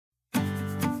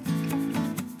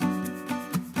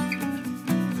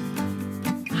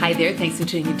Hi there, thanks for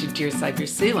tuning into Dear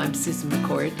Sybersue. I'm Susan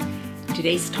McCord.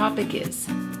 Today's topic is,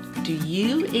 do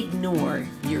you ignore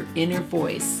your inner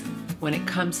voice when it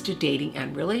comes to dating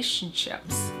and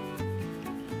relationships?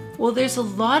 Well, there's a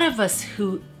lot of us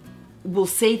who will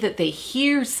say that they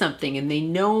hear something and they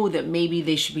know that maybe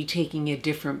they should be taking a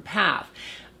different path.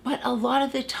 But a lot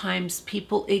of the times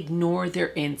people ignore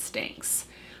their instincts.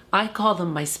 I call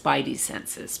them my spidey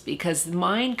senses because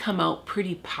mine come out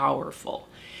pretty powerful.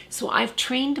 So I've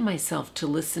trained myself to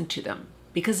listen to them,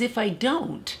 because if I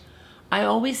don't, I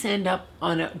always end up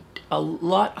on a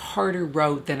lot harder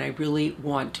road than I really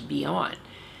want to be on.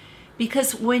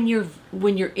 Because when your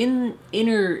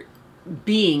inner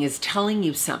being is telling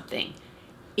you something,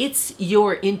 it's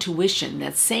your intuition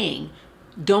that's saying,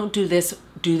 don't do this,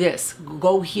 do this,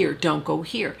 go here, don't go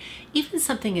here. Even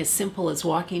something as simple as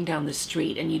walking down the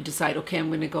street and you decide, okay, I'm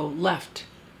going to go left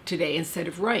today instead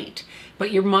of right, but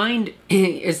your mind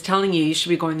is telling you should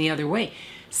be going the other way.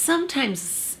 Sometimes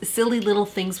silly little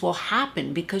things will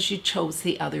happen because you chose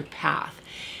the other path.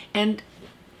 And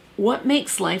what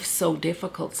makes life so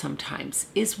difficult sometimes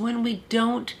is when we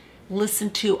don't listen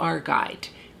to our guide.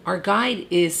 Our guide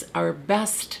is our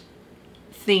best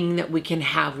thing that we can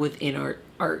have within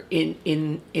our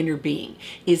inner being,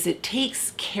 is it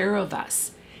takes care of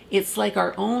us. It's like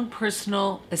our own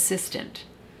personal assistant.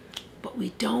 But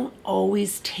we don't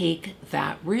always take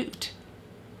that route.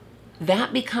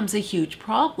 That becomes a huge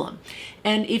problem.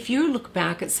 And if you look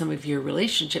back at some of your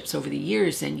relationships over the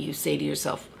years and you say to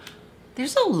yourself,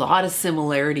 there's a lot of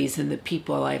similarities in the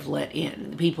people I've let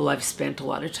in, the people I've spent a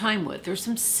lot of time with. There's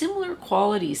some similar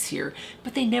qualities here,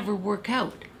 but they never work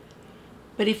out.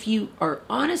 But if you are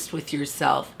honest with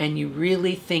yourself and you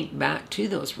really think back to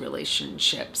those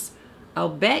relationships, I'll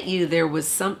bet you there was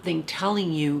something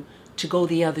telling you to go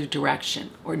the other direction,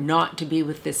 or not to be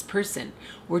with this person,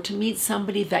 or to meet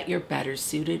somebody that you're better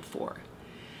suited for.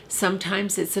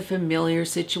 Sometimes it's a familiar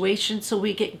situation, so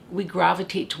we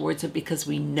gravitate towards it because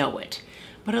we know it.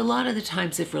 But a lot of the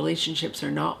times, if relationships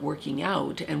are not working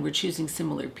out and we're choosing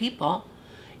similar people,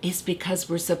 it's because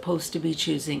we're supposed to be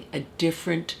choosing a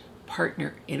different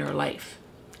partner in our life.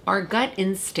 Our gut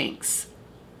instincts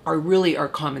are really our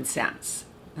common sense.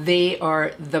 They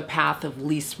are the path of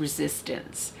least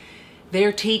resistance.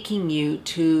 They're taking you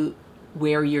to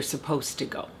where you're supposed to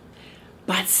go.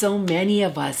 But so many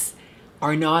of us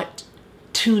are not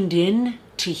tuned in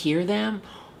to hear them,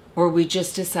 or we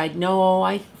just decide, no,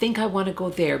 I think I want to go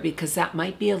there because that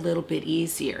might be a little bit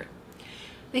easier.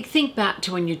 Like, think back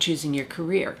to when you're choosing your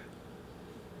career.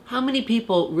 How many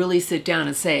people really sit down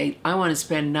and say, I want to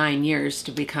spend 9 years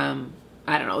to become,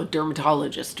 I don't know, a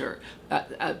dermatologist or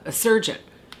a surgeon?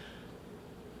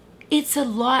 It's a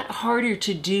lot harder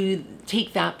to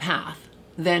take that path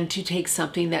than to take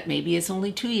something that maybe is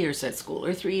only 2 years at school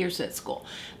or 3 years at school.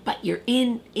 But your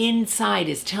inside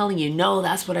is telling you, no,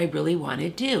 that's what I really want to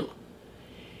do.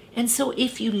 And so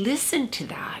if you listen to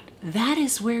that, that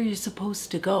is where you're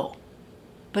supposed to go.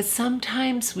 But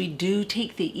sometimes we do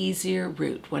take the easier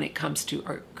route when it comes to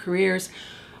our careers,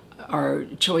 our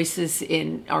choices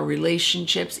in our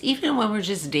relationships, even when we're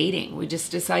just dating. We just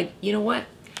decide, you know what?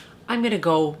 I'm going to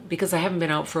go because I haven't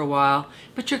been out for a while.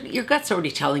 But your gut's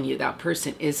already telling you that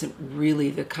person isn't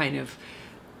really the kind of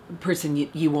person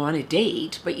you want to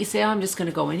date. But you say, oh, I'm just going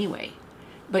to go anyway.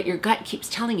 But your gut keeps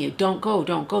telling you, don't go,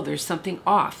 don't go. There's something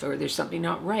off, or there's something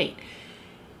not right.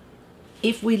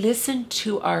 If we listen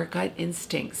to our gut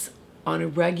instincts on a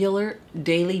regular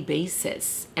daily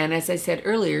basis, and as I said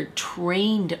earlier,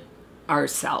 trained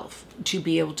ourselves to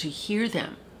be able to hear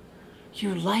them,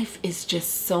 your life is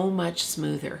just so much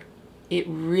smoother. It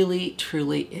really,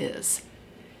 truly is.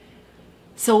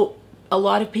 So a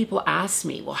lot of people ask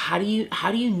me, well, how do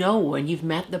you know when you've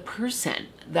met the person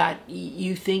that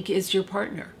you think is your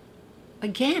partner?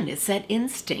 Again, it's that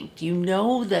instinct. You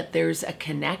know that there's a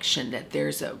connection, that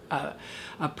there's a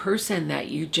person that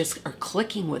you just are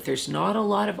clicking with. There's not a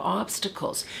lot of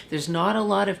obstacles. There's not a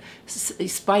lot of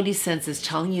spidey senses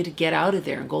telling you to get out of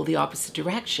there and go the opposite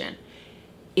direction.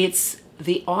 It's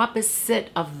the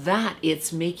opposite of that.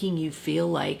 It's making you feel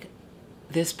like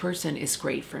this person is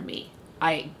great for me.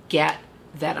 I get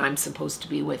that I'm supposed to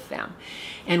be with them.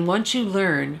 And once you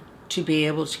learn to be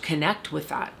able to connect with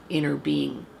that inner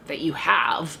being that you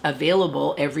have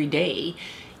available every day,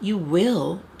 you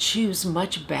will choose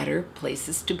much better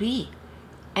places to be.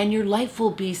 And your life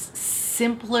will be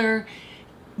simpler,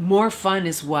 more fun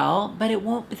as well, but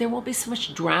there won't be so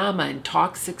much drama and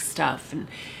toxic stuff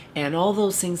and all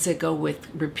those things that go with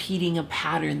repeating a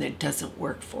pattern that doesn't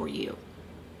work for you.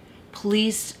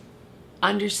 Please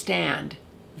understand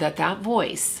that that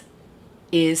voice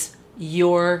is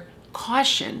your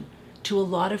caution to a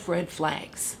lot of red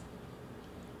flags.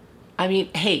 I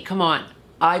mean, hey, come on.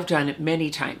 I've done it many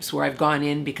times where I've gone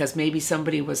in because maybe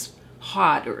somebody was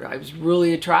hot or I was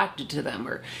really attracted to them,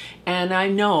 and I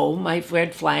know my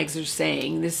red flags are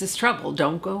saying this is trouble,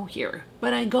 don't go here.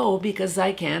 But I go because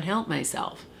I can't help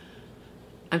myself.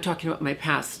 I'm talking about my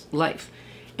past life.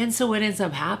 And so what ends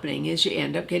up happening is you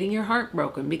end up getting your heart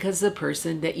broken because the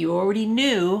person that you already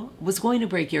knew was going to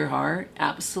break your heart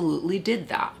absolutely did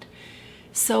that.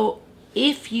 So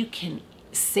if you can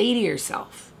say to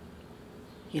yourself,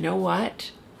 you know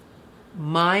what?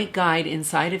 My guide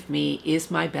inside of me is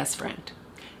my best friend.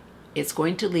 It's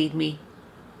going to lead me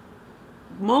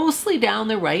mostly down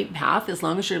the right path as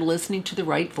long as you're listening to the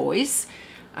right voice.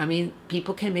 I mean,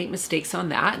 people can make mistakes on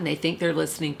that and they think they're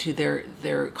listening to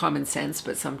their common sense,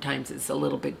 but sometimes it's a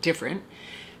little bit different.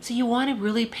 So you want to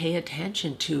really pay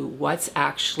attention to what's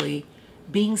actually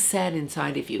being said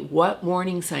inside of you. What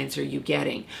warning signs are you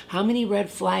getting? How many red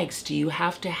flags do you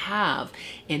have to have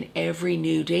in every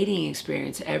new dating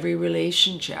experience, every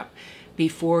relationship,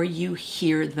 before you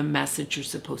hear the message you're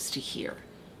supposed to hear?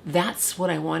 That's what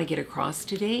I want to get across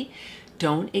today.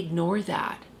 Don't ignore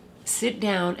that. Sit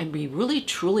down and be really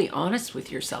truly honest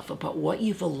with yourself about what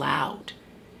you've allowed.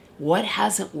 What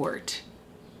hasn't worked?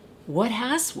 What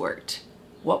has worked?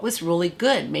 What was really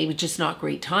good? Maybe just not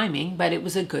great timing, but it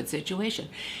was a good situation.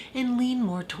 And lean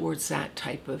more towards that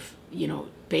type of,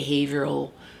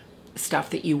 behavioral stuff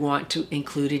that you want to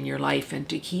include in your life and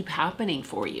to keep happening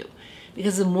for you.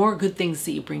 Because the more good things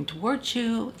that you bring towards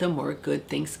you, the more good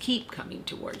things keep coming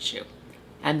towards you.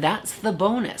 And that's the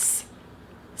bonus.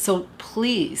 So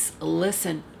please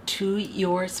listen to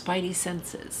your spidey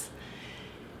senses,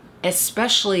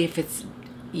 especially if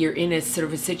you're in a sort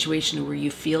of a situation where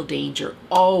you feel danger.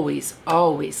 Always,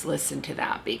 always listen to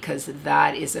that, because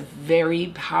that is a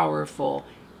very powerful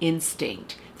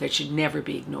instinct that should never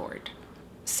be ignored.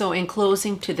 So in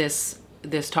closing to this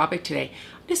topic today,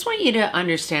 I just want you to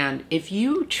understand, if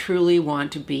you truly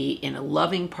want to be in a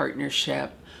loving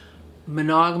partnership,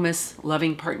 monogamous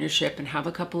loving partnership, and have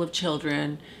a couple of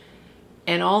children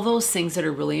and all those things that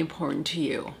are really important to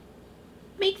you,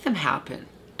 make them happen.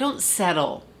 Don't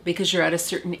settle because you're at a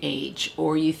certain age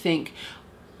or you think,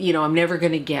 I'm never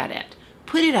going to get it.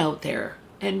 Put it out there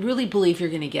and really believe you're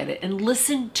going to get it, and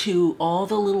listen to all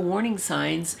the little warning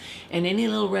signs and any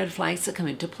little red flags that come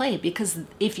into play, because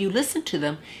if you listen to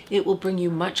them, it will bring you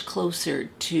much closer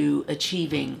to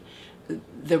achieving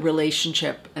the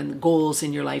relationship and the goals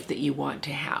in your life that you want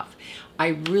to have. I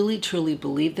really truly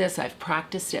believe this. I've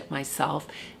practiced it myself.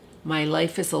 My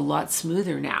life is a lot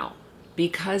smoother now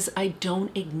because I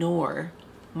don't ignore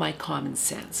my common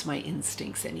sense, my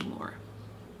instincts anymore.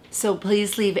 So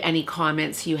please leave any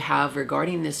comments you have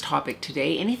regarding this topic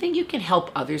today, anything you can help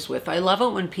others with. I love it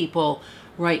when people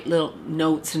write little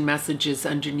notes and messages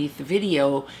underneath the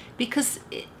video, because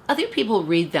other people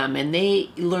read them and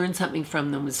they learn something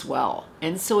from them as well.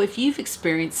 And so if you've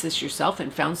experienced this yourself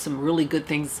and found some really good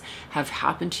things have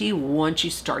happened to you once you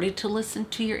started to listen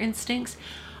to your instincts,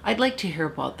 I'd like to hear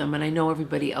about them, and I know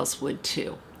everybody else would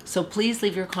too. So please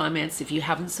leave your comments. If you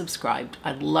haven't subscribed,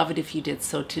 I'd love it if you did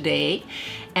so today.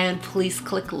 And please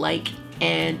click like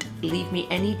and leave me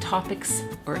any topics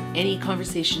or any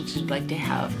conversations you'd like to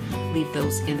have. Leave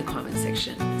those in the comment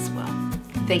section as well.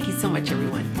 Thank you so much,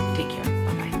 everyone. Take care.